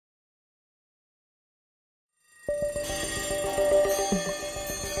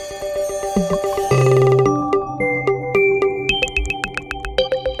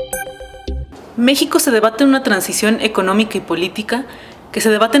México se debate en una transición económica y política que se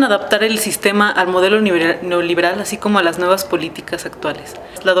debate en adaptar el sistema al modelo neoliberal, así como a las nuevas políticas actuales.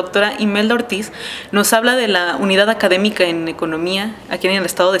 La doctora Imelda Ortiz nos habla de la Unidad Académica en Economía aquí en el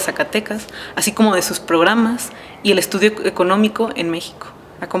estado de Zacatecas, así como de sus programas y el estudio económico en México.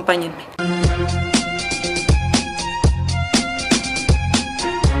 Acompáñenme.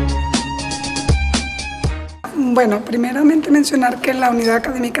 Bueno, primeramente mencionar que la Unidad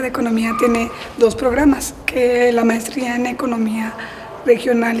Académica de Economía tiene dos programas, que la maestría en Economía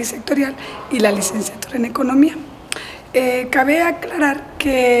regional y sectorial y la licenciatura en Economía. Cabe aclarar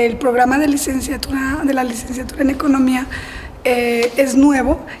que el programa de la licenciatura en Economía es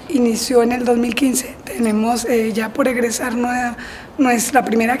nuevo, inició en el 2015, tenemos ya por egresar nuestra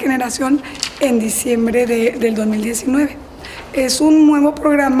primera generación en diciembre del 2019. Es un nuevo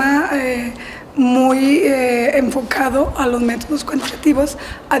programa muy enfocado a los métodos cuantitativos,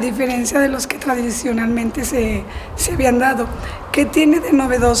 a diferencia de los que tradicionalmente se habían dado. ¿Qué tiene de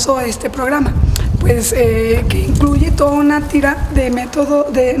novedoso este programa? Pues que incluye toda una tira de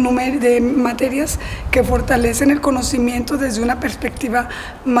de materias que fortalecen el conocimiento desde una perspectiva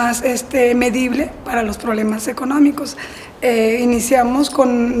más medible para los problemas económicos. Iniciamos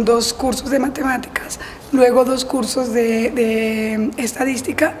con 2 cursos de matemáticas, luego 2 cursos de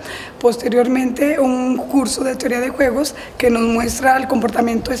estadística, posteriormente un curso de teoría de juegos que nos muestra el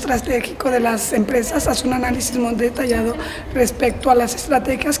comportamiento estratégico de las empresas, hace un análisis muy detallado respecto a las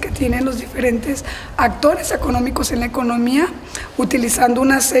estrategias que tienen los diferentes actores económicos en la economía, utilizando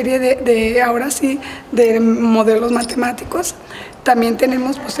una serie de modelos matemáticos. También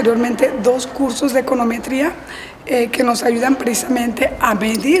tenemos posteriormente 2 cursos de econometría que nos ayudan precisamente a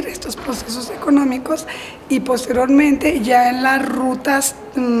medir estos procesos económicos, y posteriormente ya en las rutas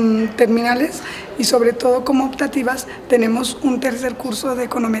terminales y sobre todo como optativas tenemos un 3er curso de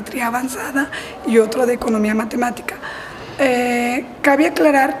econometría avanzada y otro de economía matemática. Cabe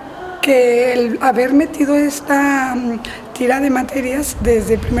aclarar que el haber metido esta tira de materias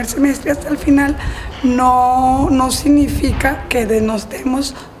desde el primer semestre hasta el final no significa que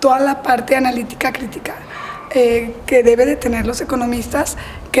denostemos toda la parte analítica crítica que debe de tener los economistas,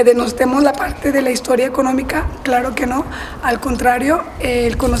 que denostemos la parte de la historia económica, claro que no. Al contrario,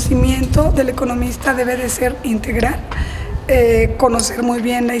 el conocimiento del economista debe de ser integral, conocer muy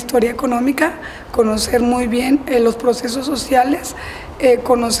bien la historia económica, conocer muy bien los procesos sociales,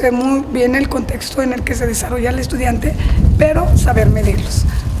 conocer muy bien el contexto en el que se desarrolla el estudiante, pero saber medirlos.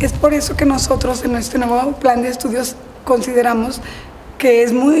 Es por eso que nosotros en nuestro nuevo plan de estudios consideramos que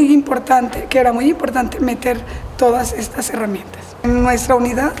es muy importante, que era muy importante meter todas estas herramientas. Nuestra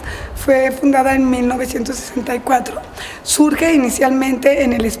unidad fue fundada en 1964, surge inicialmente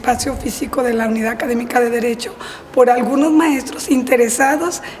en el espacio físico de la Unidad Académica de Derecho por algunos maestros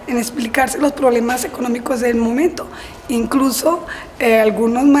interesados en explicarse los problemas económicos del momento. Incluso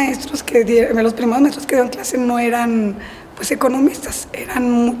algunos maestros los primeros maestros que dieron clase no eran economistas, eran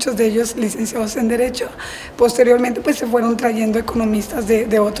muchos de ellos licenciados en Derecho. Posteriormente se fueron trayendo economistas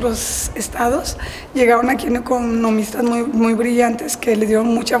de otros estados, llegaron aquí economistas muy brillantes que le dieron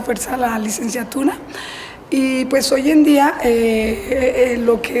mucha fuerza a la licenciatura, y hoy en día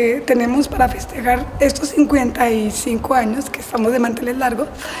lo que tenemos para festejar estos 55 años que estamos de manteles largos,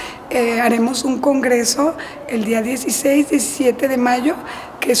 haremos un congreso el día 16-17 de mayo,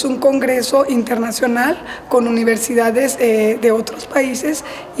 que es un congreso internacional con universidades de otros países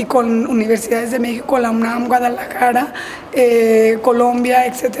y con universidades de México, la UNAM, Guadalajara, Colombia,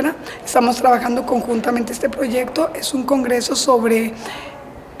 etc. Estamos trabajando conjuntamente este proyecto. Es un congreso sobre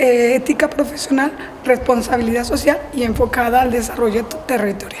ética profesional, responsabilidad social y enfocada al desarrollo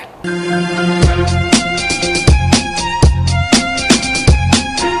territorial.